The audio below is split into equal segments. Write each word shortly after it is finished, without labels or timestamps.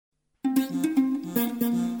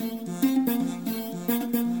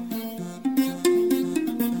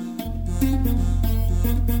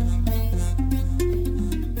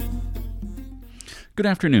Good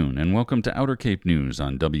afternoon, and welcome to Outer Cape News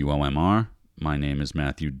on WOMR. My name is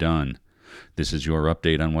Matthew Dunn. This is your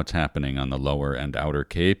update on what's happening on the Lower and Outer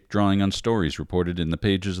Cape, drawing on stories reported in the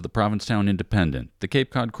pages of the Provincetown Independent, the Cape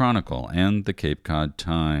Cod Chronicle, and the Cape Cod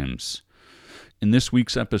Times. In this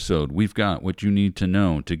week's episode, we've got what you need to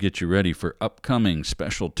know to get you ready for upcoming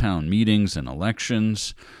special town meetings and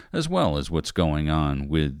elections, as well as what's going on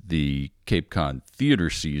with the Cape Cod theater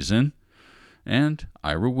season. And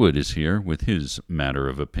Ira Wood is here with his matter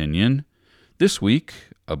of opinion. This week,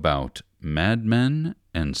 about madmen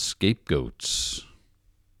and scapegoats.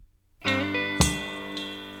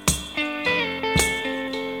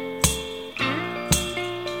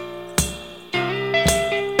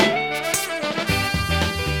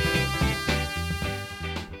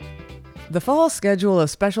 The fall schedule of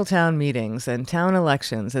special town meetings and town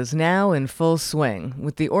elections is now in full swing,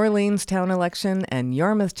 with the Orleans town election and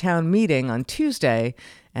Yarmouth town meeting on Tuesday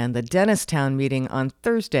and the Dennis town meeting on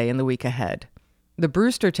Thursday in the week ahead. The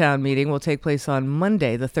Brewster town meeting will take place on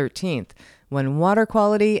Monday the 13th, when water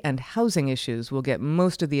quality and housing issues will get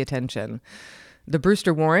most of the attention. The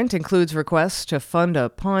Brewster warrant includes requests to fund a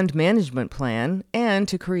pond management plan and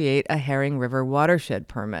to create a Herring River watershed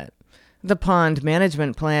permit. The pond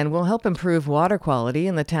management plan will help improve water quality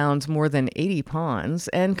in the town's more than 80 ponds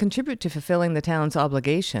and contribute to fulfilling the town's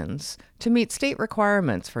obligations to meet state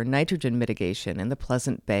requirements for nitrogen mitigation in the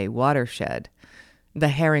Pleasant Bay watershed. The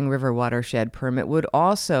Herring River watershed permit would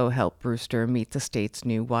also help Brewster meet the state's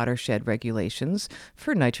new watershed regulations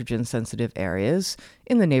for nitrogen-sensitive areas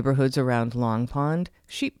in the neighborhoods around Long Pond,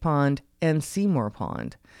 Sheep Pond, and Seymour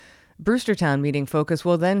Pond. Brewster town meeting focus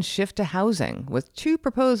will then shift to housing, with two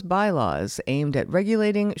proposed bylaws aimed at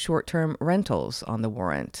regulating short-term rentals on the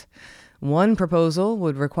warrant. One proposal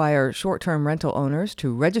would require short-term rental owners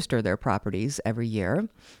to register their properties every year.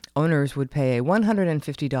 Owners would pay a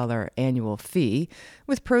 $150 annual fee,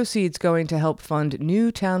 with proceeds going to help fund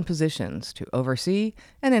new town positions to oversee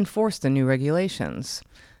and enforce the new regulations.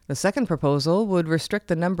 The second proposal would restrict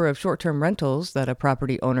the number of short-term rentals that a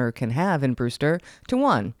property owner can have in Brewster to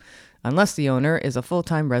one, unless the owner is a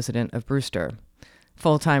full-time resident of Brewster.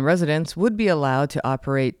 Full-time residents would be allowed to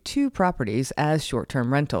operate two properties as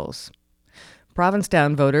short-term rentals.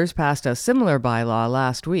 Provincetown voters passed a similar bylaw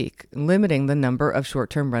last week, limiting the number of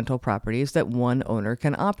short-term rental properties that one owner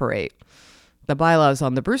can operate. The bylaws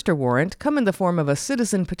on the Brewster warrant come in the form of a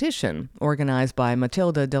citizen petition organized by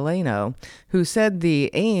Matilda Delano, who said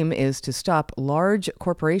the aim is to stop large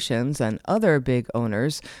corporations and other big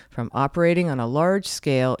owners from operating on a large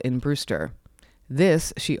scale in Brewster.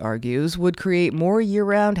 This, she argues, would create more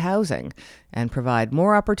year-round housing and provide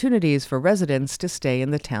more opportunities for residents to stay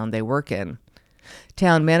in the town they work in.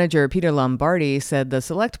 Town manager Peter Lombardi said the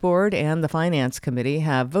Select Board and the Finance Committee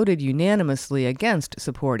have voted unanimously against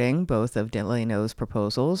supporting both of Delano's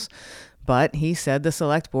proposals, but he said the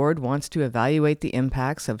Select Board wants to evaluate the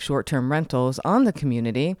impacts of short-term rentals on the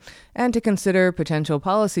community and to consider potential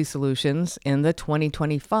policy solutions in the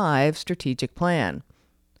 2025 strategic plan.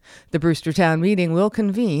 The Brewster Town meeting will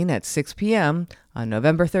convene at 6 p.m. on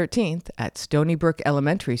November 13th at Stony Brook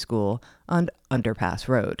Elementary School on Underpass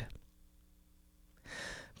Road.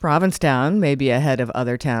 Provincetown may be ahead of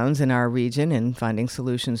other towns in our region in finding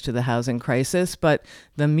solutions to the housing crisis, but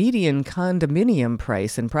the median condominium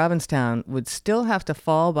price in Provincetown would still have to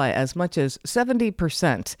fall by as much as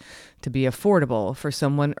 70% to be affordable for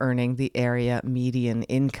someone earning the area median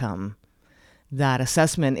income. That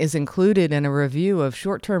assessment is included in a review of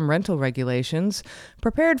short-term rental regulations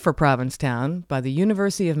prepared for Provincetown by the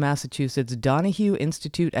University of Massachusetts Donahue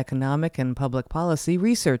Institute Economic and Public Policy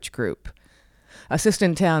Research Group.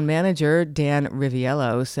 Assistant Town Manager Dan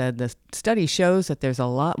Riviello said the study shows that there's a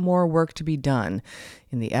lot more work to be done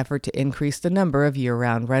in the effort to increase the number of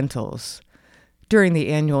year-round rentals. During the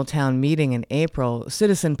annual town meeting in April,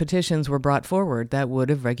 citizen petitions were brought forward that would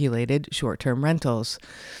have regulated short-term rentals.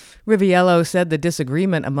 Riviello said the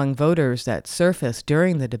disagreement among voters that surfaced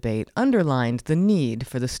during the debate underlined the need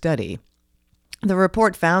for the study. The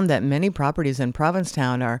report found that many properties in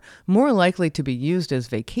Provincetown are more likely to be used as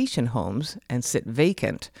vacation homes and sit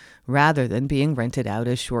vacant, rather than being rented out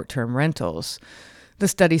as short-term rentals. The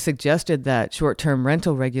study suggested that short-term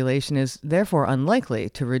rental regulation is therefore unlikely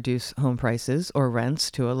to reduce home prices or rents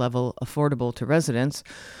to a level affordable to residents,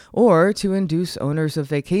 or to induce owners of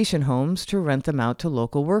vacation homes to rent them out to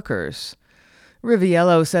local workers.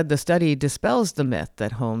 Riviello said the study dispels the myth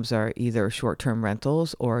that homes are either short-term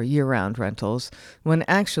rentals or year-round rentals, when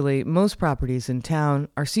actually most properties in town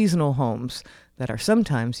are seasonal homes that are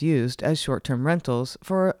sometimes used as short-term rentals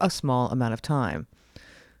for a small amount of time.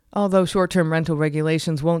 Although short-term rental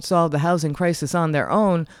regulations won't solve the housing crisis on their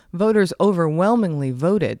own, voters overwhelmingly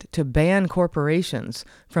voted to ban corporations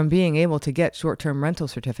from being able to get short-term rental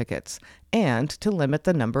certificates and to limit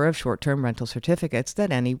the number of short-term rental certificates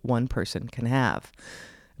that any one person can have.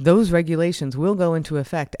 Those regulations will go into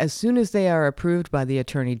effect as soon as they are approved by the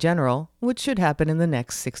Attorney General, which should happen in the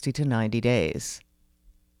next 60 to 90 days.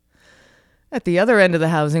 At the other end of the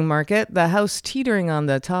housing market, the house teetering on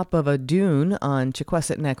the top of a dune on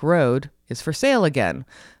Chequasit Neck Road is for sale again,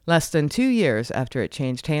 less than 2 years after it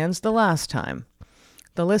changed hands the last time.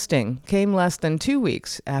 The listing came less than 2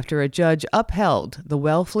 weeks after a judge upheld the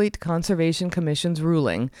Wellfleet Conservation Commission's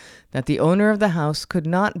ruling that the owner of the house could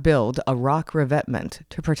not build a rock revetment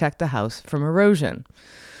to protect the house from erosion.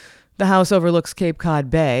 The house overlooks Cape Cod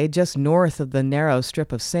Bay, just north of the narrow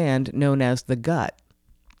strip of sand known as the Gut.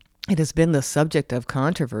 It has been the subject of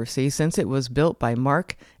controversy since it was built by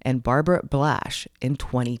Mark and Barbara Blash in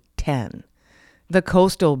 2010. The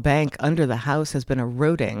coastal bank under the house has been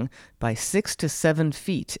eroding by 6 to 7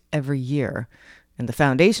 feet every year, and the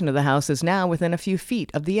foundation of the house is now within a few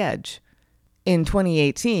feet of the edge. In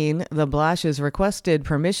 2018, the Blashes requested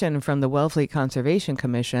permission from the Wellfleet Conservation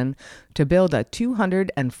Commission to build a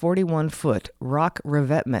 241-foot rock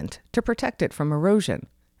revetment to protect it from erosion,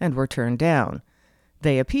 and were turned down.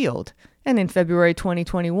 They appealed, and in February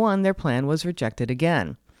 2021, their plan was rejected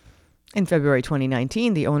again. In February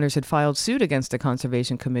 2019, the owners had filed suit against the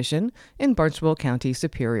Conservation Commission in Barnstable County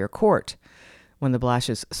Superior Court. When the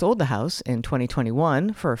Blashes sold the house in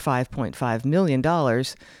 2021 for $5.5 million,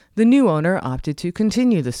 the new owner opted to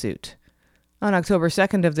continue the suit. On October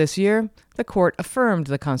 2nd of this year, the court affirmed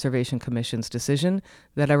the Conservation Commission's decision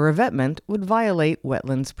that a revetment would violate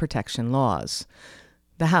wetlands protection laws.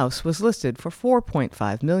 The house was listed for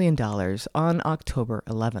 $4.5 million on October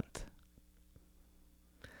 11th.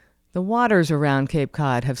 The waters around Cape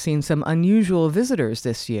Cod have seen some unusual visitors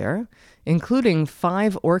this year, including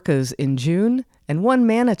 5 orcas in June and 1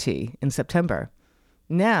 manatee in September.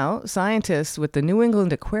 Now, scientists with the New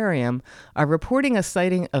England Aquarium are reporting a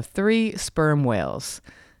sighting of 3 sperm whales.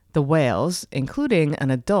 The whales, including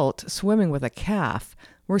an adult swimming with a calf,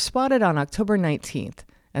 were spotted on October 19th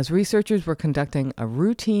as researchers were conducting a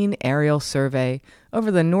routine aerial survey over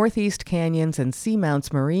the Northeast Canyons and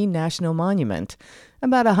Seamounts Marine National Monument,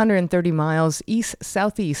 about 130 miles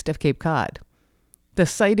east-southeast of Cape Cod. The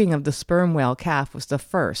sighting of the sperm whale calf was the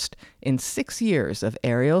first in 6 years of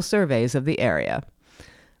aerial surveys of the area.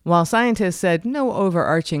 While scientists said no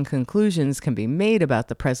overarching conclusions can be made about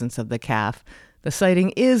the presence of the calf, the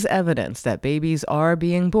sighting is evidence that babies are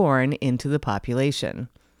being born into the population.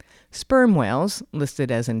 Sperm whales,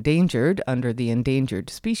 listed as endangered under the Endangered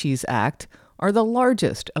Species Act, are the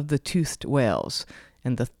largest of the toothed whales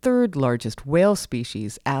and the 3rd largest whale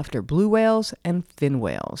species after blue whales and fin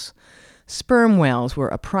whales. Sperm whales were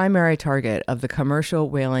a primary target of the commercial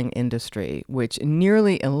whaling industry, which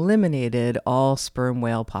nearly eliminated all sperm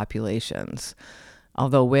whale populations.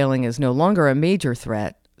 Although whaling is no longer a major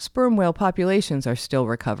threat, sperm whale populations are still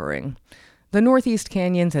recovering. The Northeast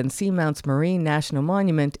Canyons and Seamounts Marine National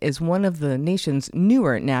Monument is one of the nation's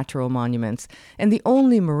newer natural monuments and the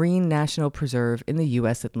only marine national preserve in the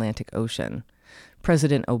U.S. Atlantic Ocean.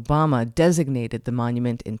 President Obama designated the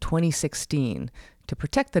monument in 2016 to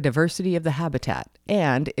protect the diversity of the habitat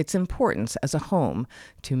and its importance as a home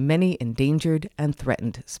to many endangered and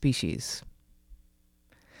threatened species.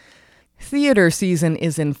 Theater season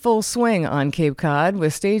is in full swing on Cape Cod,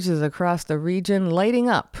 with stages across the region lighting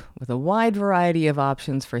up with a wide variety of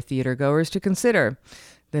options for theatergoers to consider.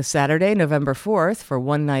 This Saturday, November 4th, for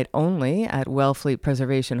one night only at Wellfleet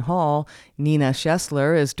Preservation Hall, Nina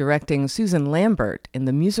Schessler is directing Susan Lambert in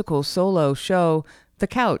the musical solo show The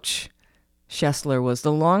Couch. Schessler was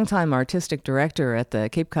the longtime artistic director at the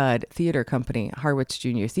Cape Cod Theater Company, Harwich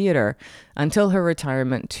Junior Theater, until her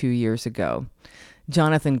retirement 2 years ago.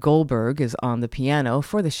 Jonathan Goldberg is on the piano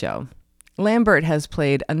for the show. Lambert has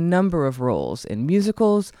played a number of roles in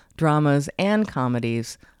musicals, dramas, and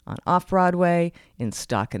comedies, on Off-Broadway, in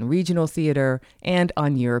stock and regional theater, and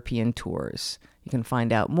on European tours. You can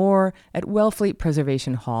find out more at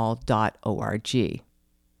wellfleetpreservationhall.org.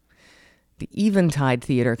 The Eventide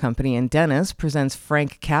Theater Company in Dennis presents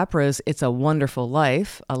Frank Capra's It's a Wonderful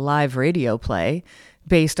Life, a live radio play,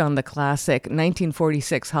 based on the classic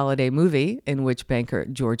 1946 holiday movie in which banker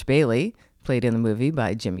George Bailey, played in the movie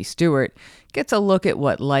by Jimmy Stewart, gets a look at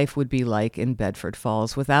what life would be like in Bedford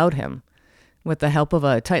Falls without him. With the help of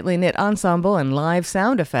a tightly knit ensemble and live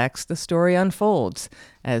sound effects, the story unfolds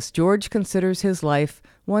as George considers his life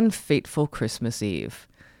one fateful Christmas Eve.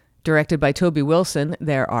 Directed by Toby Wilson,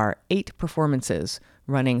 there are 8 performances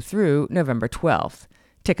running through November 12th.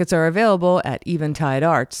 Tickets are available at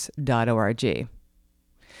eventidearts.org.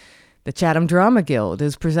 The Chatham Drama Guild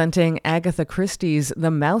is presenting Agatha Christie's The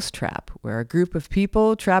Mousetrap, where a group of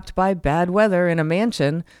people trapped by bad weather in a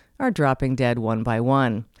mansion are dropping dead one by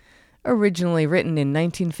one. Originally written in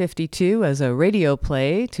 1952 as a radio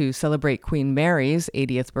play to celebrate Queen Mary's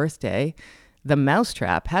 80th birthday, The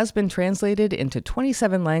Mousetrap has been translated into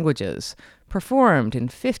 27 languages, performed in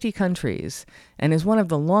 50 countries, and is one of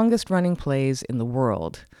the longest-running plays in the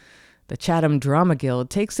world. The Chatham Drama Guild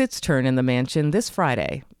takes its turn in the mansion this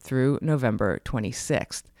Friday through November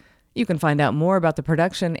 26th. You can find out more about the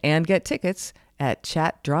production and get tickets at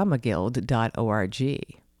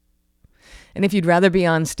chatdramaguild.org. And if you'd rather be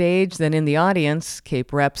on stage than in the audience,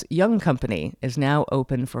 Cape Rep's Young Company is now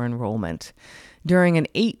open for enrollment. During an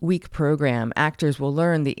 8-week program, actors will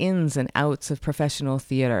learn the ins and outs of professional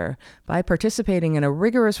theater by participating in a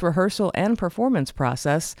rigorous rehearsal and performance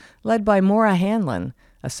process led by Maura Hanlon,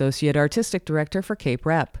 Associate Artistic Director for Cape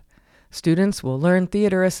Rep. Students will learn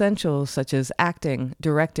theater essentials such as acting,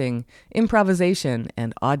 directing, improvisation,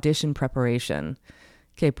 and audition preparation.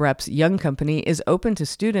 Cape Rep's Young Company is open to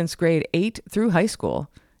students grade 8 through high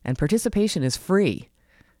school, and participation is free.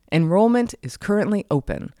 Enrollment is currently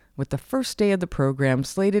open, with the first day of the program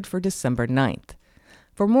slated for December 9th.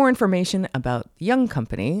 For more information about Young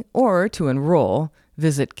Company or to enroll,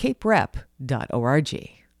 visit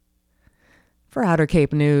caperep.org. For Outer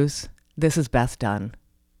Cape News, this is Beth Dunn.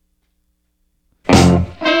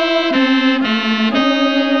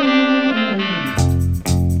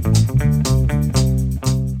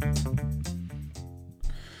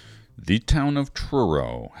 The town of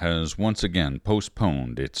Truro has once again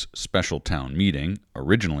postponed its special town meeting,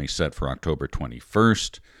 originally set for October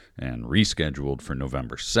 21st and rescheduled for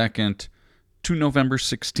November 2nd, to November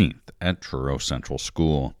 16th at Truro Central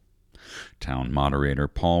School. Town moderator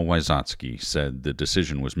Paul Wysotsky said the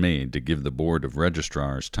decision was made to give the Board of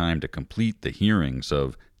Registrars time to complete the hearings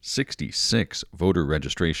of 66 voter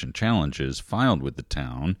registration challenges filed with the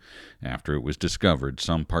town after it was discovered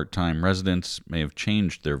some part-time residents may have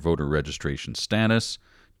changed their voter registration status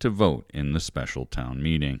to vote in the special town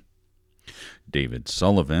meeting. David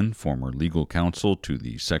Sullivan, former legal counsel to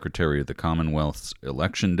the Secretary of the Commonwealth's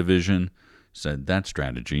Election Division, said that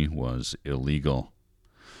strategy was illegal.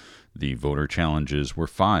 The voter challenges were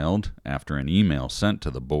filed after an email sent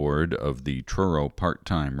to the board of the Truro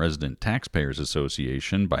Part-Time Resident Taxpayers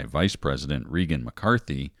Association by Vice President Regan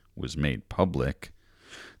McCarthy was made public.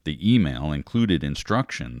 The email included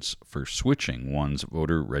instructions for switching one's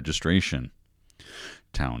voter registration.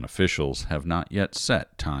 Town officials have not yet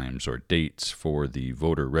set times or dates for the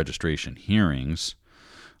voter registration hearings.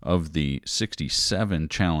 Of the 67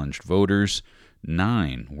 challenged voters,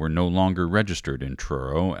 9 were no longer registered in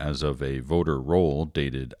Truro as of a voter roll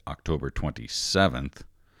dated October 27th.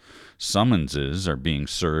 Summonses are being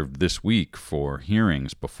served this week for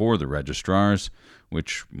hearings before the registrars,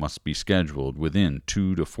 which must be scheduled within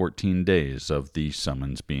 2 to 14 days of the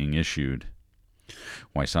summons being issued.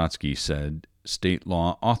 Wysotsky said state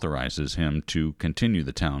law authorizes him to continue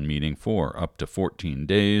the town meeting for up to 14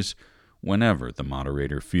 days whenever the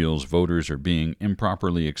moderator feels voters are being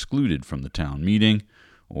improperly excluded from the town meeting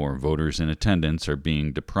or voters in attendance are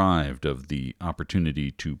being deprived of the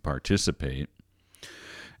opportunity to participate.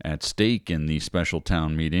 At stake in the special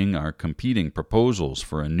town meeting are competing proposals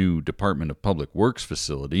for a new Department of Public Works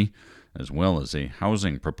facility, as well as a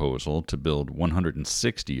housing proposal to build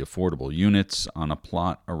 160 affordable units on a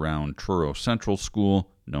plot around Truro Central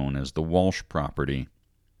School known as the Walsh property.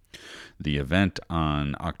 The event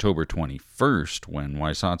on October 21st, when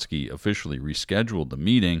Wysotsky officially rescheduled the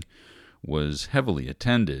meeting, was heavily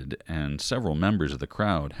attended, and several members of the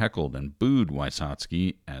crowd heckled and booed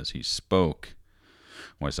Wysotsky as he spoke.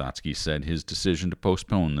 Wysotsky said his decision to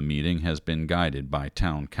postpone the meeting has been guided by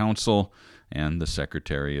Town Council and the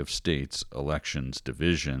Secretary of State's Elections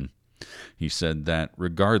Division. He said that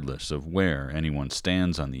regardless of where anyone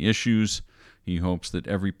stands on the issues, he hopes that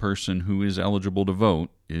every person who is eligible to vote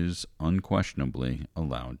is unquestionably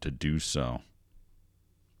allowed to do so.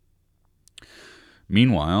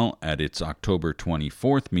 Meanwhile, at its October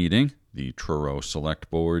 24th meeting, the Truro Select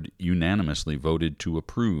Board unanimously voted to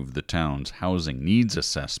approve the town's housing needs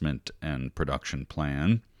assessment and production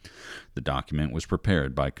plan. The document was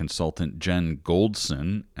prepared by consultant Jen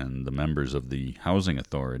Goldson and the members of the Housing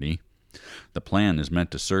Authority. The plan is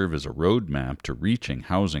meant to serve as a roadmap to reaching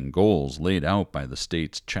housing goals laid out by the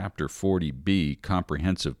state's Chapter 40B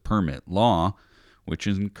comprehensive permit law, which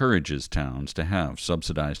encourages towns to have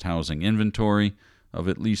subsidized housing inventory of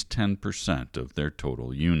at least 10% of their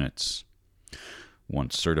total units.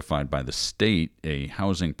 Once certified by the state, a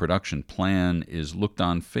housing production plan is looked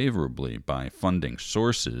on favorably by funding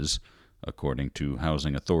sources, according to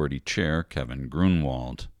Housing Authority Chair Kevin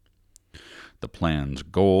Grunwald. The plan's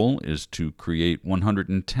goal is to create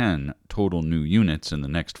 110 total new units in the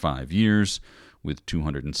next 5 years, with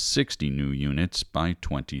 260 new units by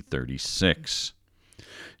 2036.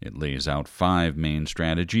 It lays out 5 main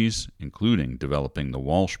strategies, including developing the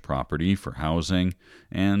Walsh property for housing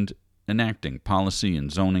and enacting policy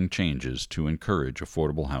and zoning changes to encourage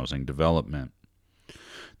affordable housing development.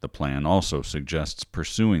 The plan also suggests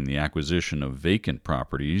pursuing the acquisition of vacant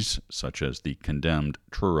properties, such as the condemned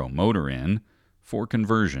Truro Motor Inn, for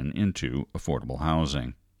conversion into affordable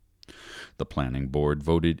housing. The Planning Board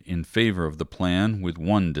voted in favor of the plan with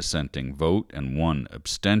 1 dissenting vote and 1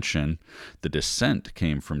 abstention. The dissent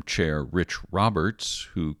came from Chair Rich Roberts,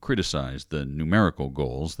 who criticized the numerical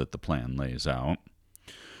goals that the plan lays out.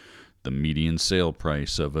 The median sale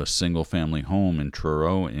price of a single-family home in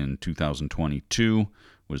Truro in 2022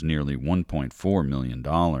 was nearly $1.4 million.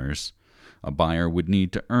 A buyer would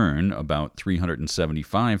need to earn about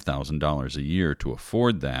 $375,000 a year to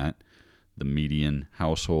afford that. The median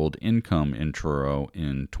household income in Truro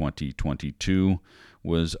in 2022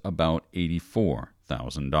 was about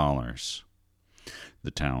 $84,000. The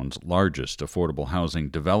town's largest affordable housing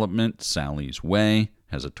development, Sally's Way,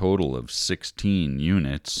 has a total of 16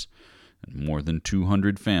 units, and more than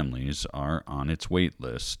 200 families are on its wait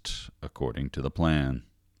list, according to the plan.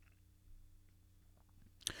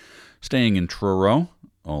 Staying in Truro,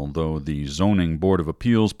 although the Zoning Board of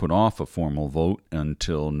Appeals put off a formal vote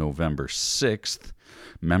until November 6th,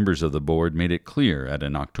 members of the board made it clear at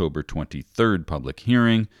an October 23rd public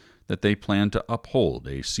hearing that they plan to uphold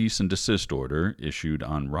a cease and desist order issued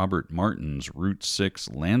on Robert Martin's Route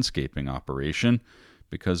 6 landscaping operation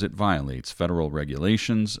because it violates federal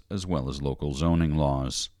regulations as well as local zoning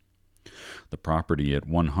laws. The property at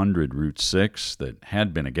 100 Route 6, that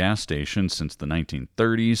had been a gas station since the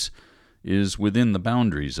 1930s, is within the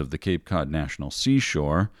boundaries of the Cape Cod National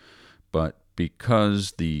Seashore, but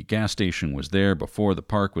because the gas station was there before the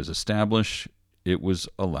park was established, it was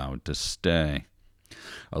allowed to stay.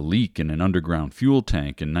 A leak in an underground fuel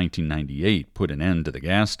tank in 1998 put an end to the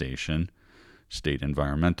gas station. State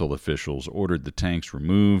environmental officials ordered the tanks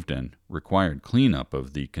removed and required cleanup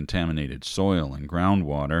of the contaminated soil and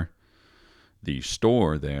groundwater. The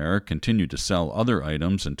store there continued to sell other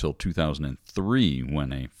items until 2003,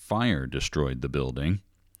 when a fire destroyed the building.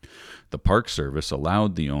 The Park Service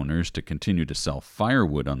allowed the owners to continue to sell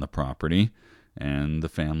firewood on the property, and the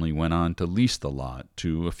family went on to lease the lot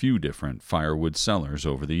to a few different firewood sellers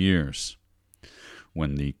over the years.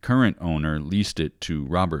 When the current owner leased it to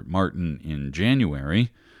Robert Martin in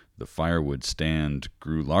January, the firewood stand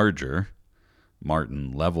grew larger.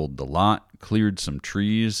 Martin leveled the lot, cleared some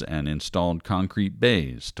trees, and installed concrete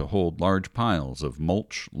bays to hold large piles of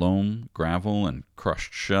mulch, loam, gravel, and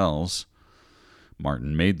crushed shells.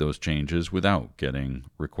 Martin made those changes without getting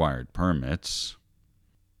required permits.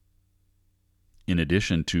 In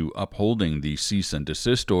addition to upholding the cease and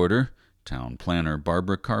desist order, Town planner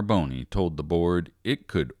Barbara Carboni told the board it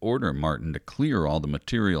could order Martin to clear all the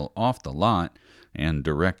material off the lot and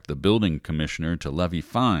direct the building commissioner to levy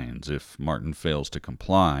fines if Martin fails to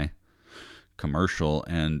comply. Commercial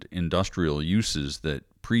and industrial uses that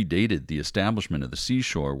predated the establishment of the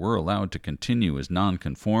seashore were allowed to continue as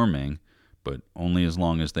non-conforming, but only as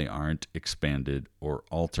long as they aren't expanded or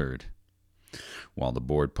altered. While the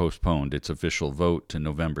board postponed its official vote to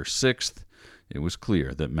November 6th, it was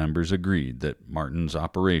clear that members agreed that Martin's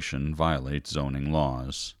operation violates zoning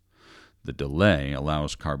laws. The delay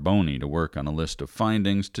allows Carboni to work on a list of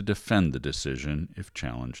findings to defend the decision if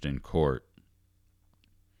challenged in court.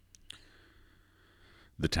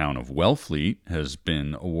 The town of Wellfleet has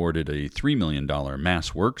been awarded a $3 million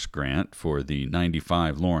Mass Works grant for the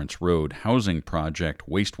 95 Lawrence Road housing project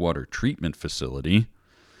wastewater treatment facility.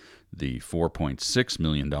 The $4.6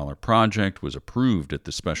 million project was approved at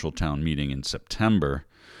the special town meeting in September.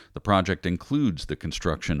 The project includes the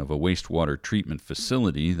construction of a wastewater treatment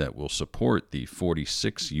facility that will support the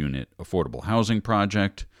 46-unit affordable housing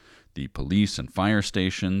project, the police and fire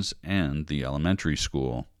stations, and the elementary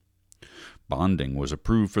school. Bonding was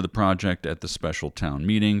approved for the project at the special town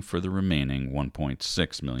meeting for the remaining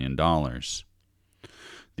 $1.6 million.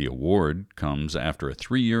 The award comes after a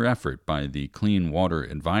 3-year effort by the Clean Water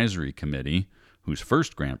Advisory Committee, whose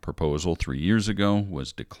first grant proposal 3 years ago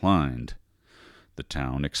was declined. The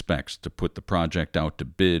town expects to put the project out to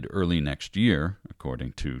bid early next year,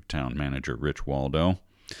 according to town manager Rich Waldo.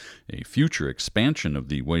 A future expansion of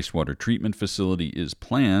the wastewater treatment facility is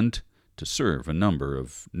planned to serve a number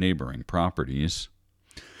of neighboring properties.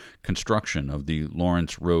 Construction of the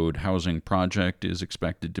Lawrence Road housing project is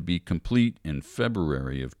expected to be complete in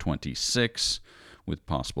February of 26, with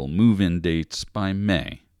possible move-in dates by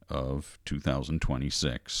May of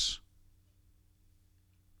 2026.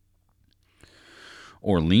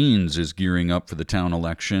 Orleans is gearing up for the town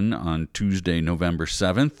election on Tuesday, November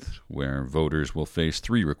 7th, where voters will face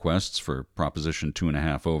 3 requests for Proposition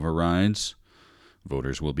 2.5 overrides.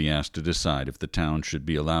 Voters will be asked to decide if the town should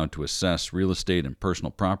be allowed to assess real estate and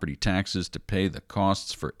personal property taxes to pay the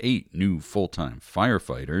costs for 8 new full-time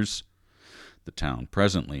firefighters. The town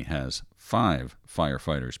presently has 5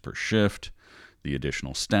 firefighters per shift. The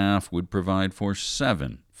additional staff would provide for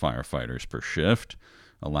 7 firefighters per shift,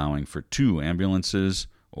 allowing for 2 ambulances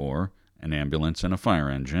or an ambulance and a fire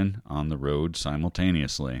engine on the road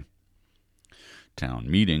simultaneously.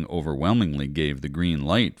 Town meeting overwhelmingly gave the green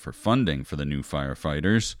light for funding for the new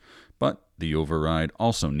firefighters, but the override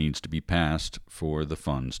also needs to be passed for the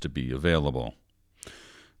funds to be available.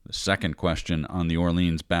 The second question on the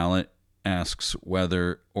Orleans ballot asks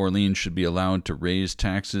whether Orleans should be allowed to raise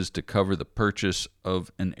taxes to cover the purchase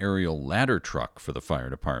of an aerial ladder truck for the fire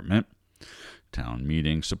department. Town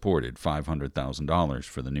meeting supported $500,000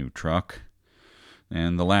 for the new truck.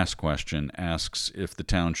 And the last question asks if the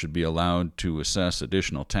town should be allowed to assess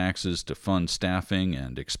additional taxes to fund staffing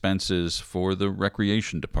and expenses for the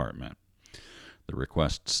recreation department. The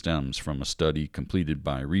request stems from a study completed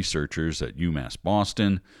by researchers at UMass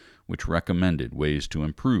Boston, which recommended ways to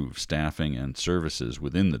improve staffing and services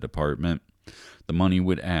within the department. The money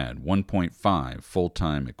would add 1.5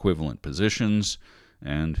 full-time equivalent positions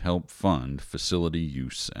and help fund facility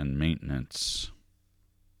use and maintenance.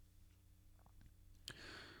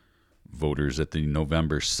 Voters at the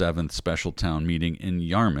November 7th special town meeting in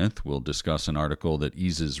Yarmouth will discuss an article that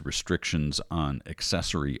eases restrictions on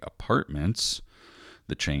accessory apartments.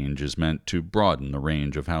 The change is meant to broaden the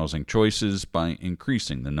range of housing choices by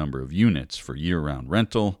increasing the number of units for year-round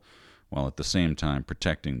rental, while at the same time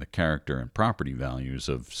protecting the character and property values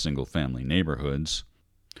of single-family neighborhoods.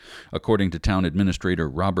 According to Town Administrator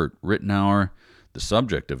Robert Rittenauer, the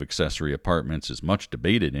subject of accessory apartments is much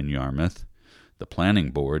debated in Yarmouth. The Planning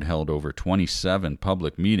Board held over 27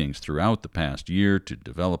 public meetings throughout the past year to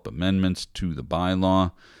develop amendments to the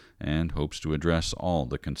bylaw and hopes to address all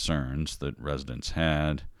the concerns that residents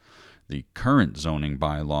had. The current zoning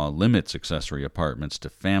bylaw limits accessory apartments to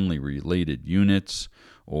family-related units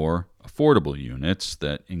or affordable units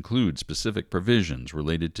that include specific provisions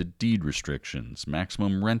related to deed restrictions,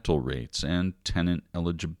 maximum rental rates, and tenant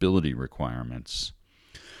eligibility requirements.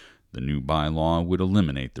 The new bylaw would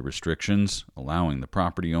eliminate the restrictions, allowing the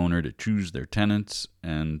property owner to choose their tenants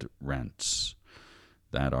and rents.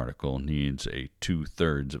 That article needs a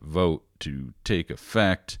 2/3 vote to take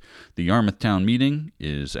effect. The Yarmouth Town meeting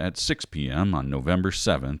is at 6 p.m. on November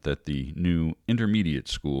 7th at the new intermediate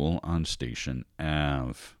school on Station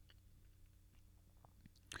Ave.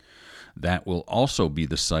 That will also be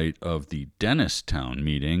the site of the Dennis Town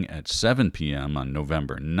meeting at 7 p.m. on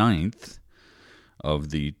November 9th.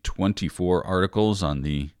 Of the 24 articles on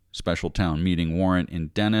the special town meeting warrant in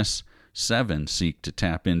Dennis, 7 seek to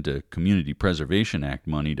tap into Community Preservation Act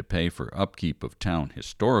money to pay for upkeep of town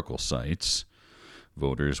historical sites.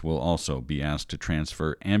 Voters will also be asked to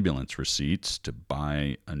transfer ambulance receipts to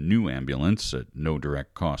buy a new ambulance at no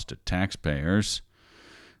direct cost to taxpayers.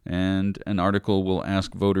 And an article will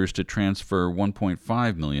ask voters to transfer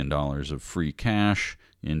 $1.5 million of free cash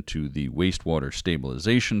into the Wastewater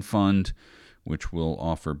Stabilization Fund, which will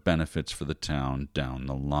offer benefits for the town down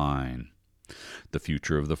the line. The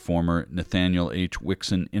future of the former Nathaniel H.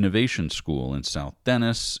 Wixon Innovation School in South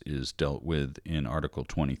Dennis is dealt with in Article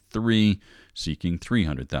 23, seeking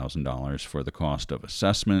 $300,000 for the cost of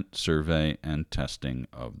assessment, survey, and testing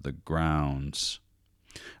of the grounds.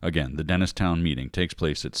 Again, the Dennis Town meeting takes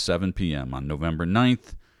place at 7 p.m. on November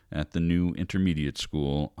 9th at the new intermediate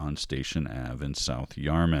school on Station Ave in South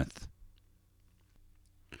Yarmouth.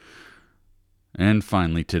 And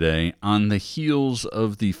finally today, on the heels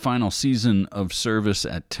of the final season of service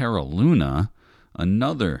at Terra Luna,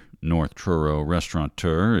 another North Truro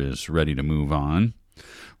restaurateur is ready to move on.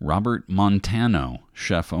 Robert Montano,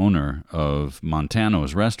 chef-owner of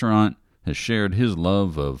Montano's Restaurant, has shared his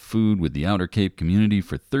love of food with the Outer Cape community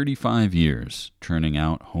for 35 years, churning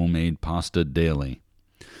out homemade pasta daily.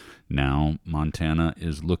 Now, Montana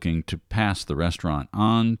is looking to pass the restaurant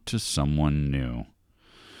on to someone new.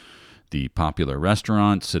 The popular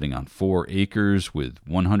restaurant, sitting on 4 acres with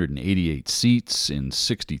 188 seats in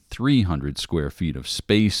 6,300 square feet of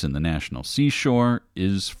space in the National Seashore,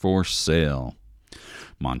 is for sale.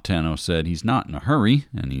 Montano said he's not in a hurry,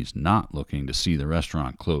 and he's not looking to see the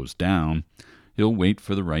restaurant closed down. he'll wait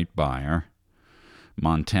for the right buyer.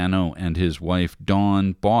 Montano and his wife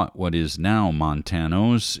Dawn bought what is now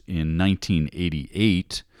Montano's in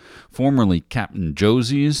 1988. Formerly Captain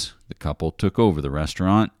Josie's, the couple took over the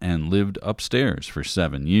restaurant and lived upstairs for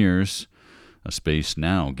 7 years, a space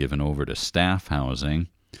now given over to staff housing.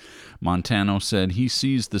 Montano said he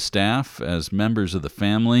sees the staff as members of the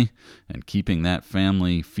family, and keeping that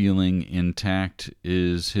family feeling intact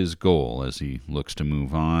is his goal as he looks to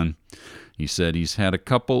move on. He said he's had a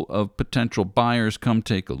couple of potential buyers come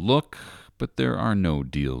take a look, but there are no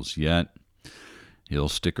deals yet. He'll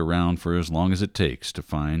stick around for as long as it takes to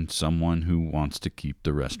find someone who wants to keep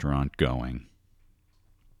the restaurant going.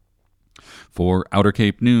 For Outer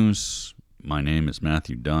Cape News, my name is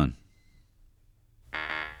Matthew Dunn.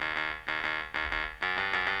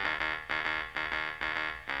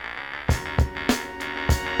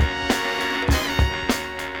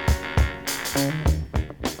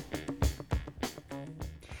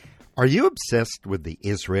 Are you obsessed with the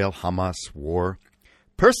Israel-Hamas war?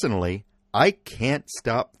 Personally, I can't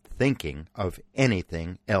stop thinking of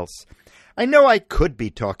anything else. I know I could be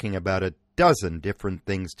talking about a dozen different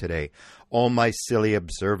things today. All my silly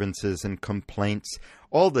observances and complaints,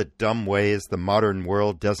 all the dumb ways the modern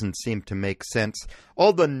world doesn't seem to make sense,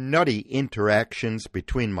 all the nutty interactions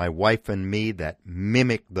between my wife and me that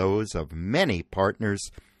mimic those of many partners.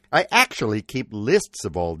 I actually keep lists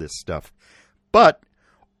of all this stuff. But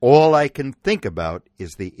all I can think about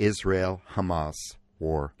is the Israel-Hamas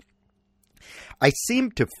war. I seem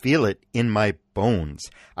to feel it in my bones.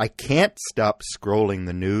 I can't stop scrolling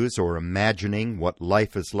the news or imagining what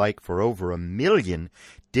life is like for over 1 million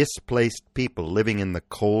displaced people living in the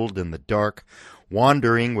cold and the dark,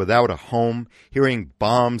 wandering without a home, hearing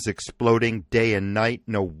bombs exploding day and night,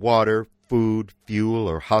 no water, food, fuel,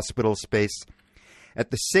 or hospital space. At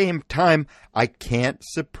the same time, I can't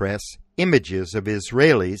suppress images of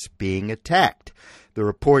Israelis being attacked. The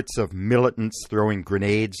reports of militants throwing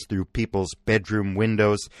grenades through people's bedroom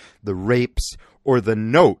windows, the rapes, or the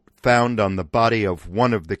note found on the body of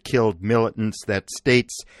one of the killed militants that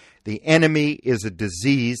states, "The enemy is a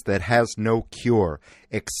disease that has no cure,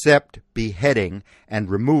 except beheading and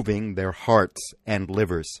removing their hearts and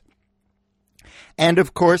livers." And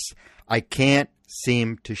of course, I can't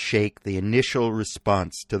seem to shake the initial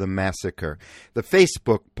response to the massacre. The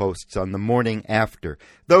Facebook posts on the morning after,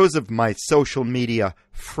 those of my social media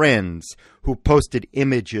friends who posted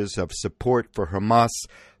images of support for Hamas,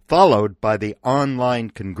 followed by the online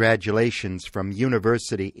congratulations from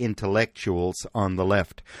university intellectuals on the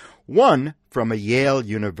left. One from a Yale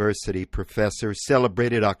University professor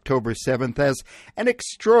celebrated October 7th as an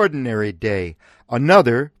extraordinary day.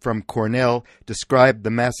 Another from Cornell described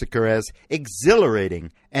the massacre as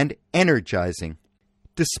exhilarating and energizing.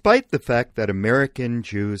 Despite the fact that American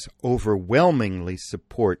Jews overwhelmingly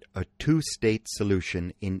support a two-state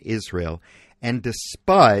solution in Israel and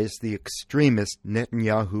despise the extremist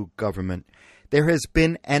Netanyahu government, there has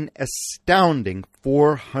been an astounding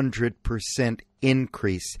 400%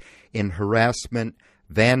 increase in harassment,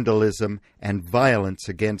 vandalism, and violence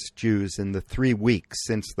against Jews in the 3 weeks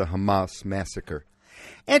since the Hamas massacre.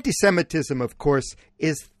 Anti-Semitism, of course,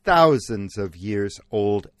 is thousands of years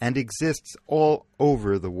old and exists all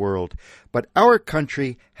over the world, but our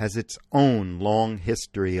country has its own long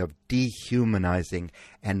history of dehumanizing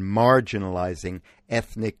and marginalizing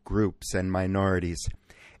ethnic groups and minorities.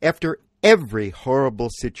 After every horrible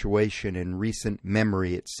situation in recent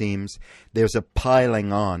memory, it seems, there's a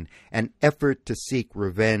piling on, an effort to seek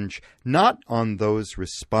revenge, not on those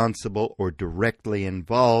responsible or directly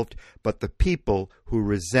involved, but the people who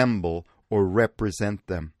resemble or represent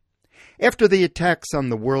them. After the attacks on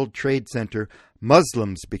the World Trade Center,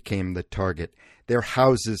 Muslims became the target, their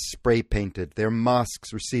houses spray-painted, their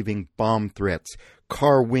mosques receiving bomb threats,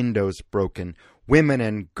 car windows broken, women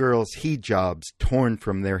and girls' hijabs torn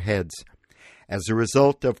from their heads. As a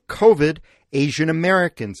result of COVID, Asian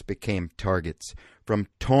Americans became targets, from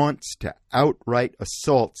taunts to outright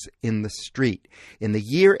assaults in the street. In the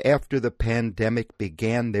year after the pandemic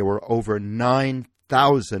began, there were over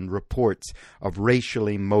 9,000 reports of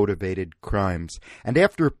racially motivated crimes. And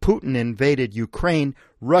after Putin invaded Ukraine,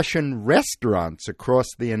 Russian restaurants across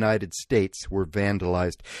the United States were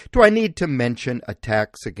vandalized. Do I need to mention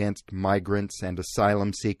attacks against migrants and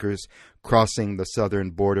asylum seekers crossing the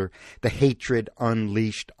southern border, the hatred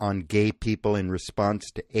unleashed on gay people in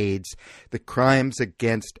response to AIDS, the crimes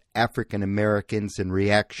against African Americans in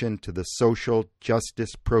reaction to the social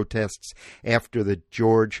justice protests after the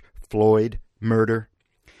George Floyd murder?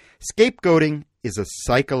 Scapegoating is a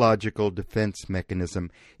psychological defense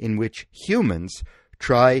mechanism in which humans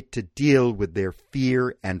try to deal with their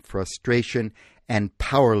fear and frustration and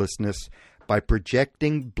powerlessness by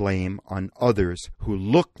projecting blame on others who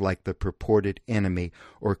look like the purported enemy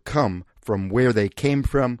or come from where they came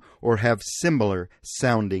from or have similar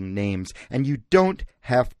sounding names. And you don't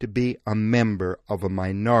have to be a member of a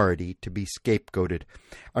minority to be scapegoated.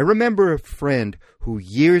 I remember a friend who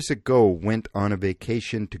years ago went on a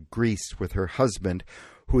vacation to Greece with her husband,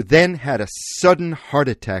 who then had a sudden heart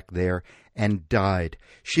attack there and died.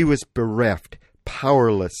 She was bereft,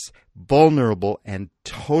 powerless, vulnerable, and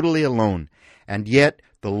totally alone. And yet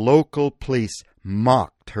the local police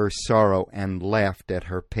mocked her sorrow and laughed at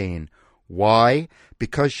her pain. Why?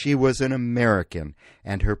 Because she was an American,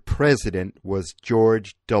 and her president was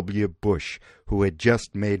George W. Bush, who had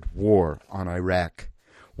just made war on Iraq.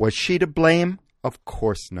 Was she to blame? Of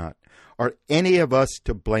course not. Are any of us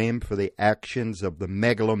to blame for the actions of the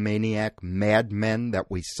megalomaniac madmen that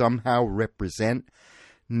we somehow represent?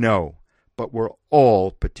 No, but we're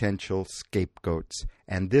all potential scapegoats.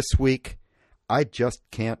 And this week, I just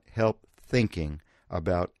can't help thinking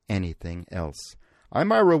about anything else.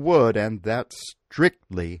 I'm Ira Wood, and that's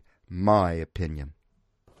strictly my opinion.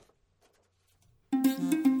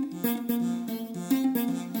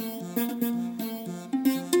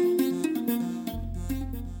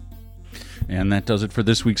 And that does it for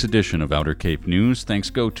this week's edition of Outer Cape News. Thanks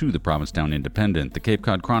go to the Provincetown Independent, the Cape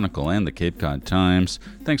Cod Chronicle, and the Cape Cod Times.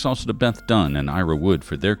 Thanks also to Beth Dunn and Ira Wood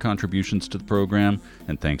for their contributions to the program.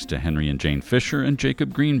 And thanks to Henry and Jane Fisher and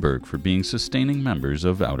Jacob Greenberg for being sustaining members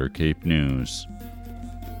of Outer Cape News.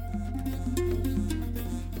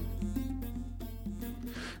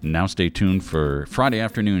 Now stay tuned for Friday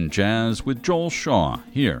Afternoon Jazz with Joel Shaw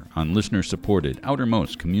here on listener-supported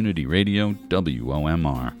Outermost Community Radio,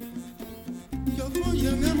 WOMR.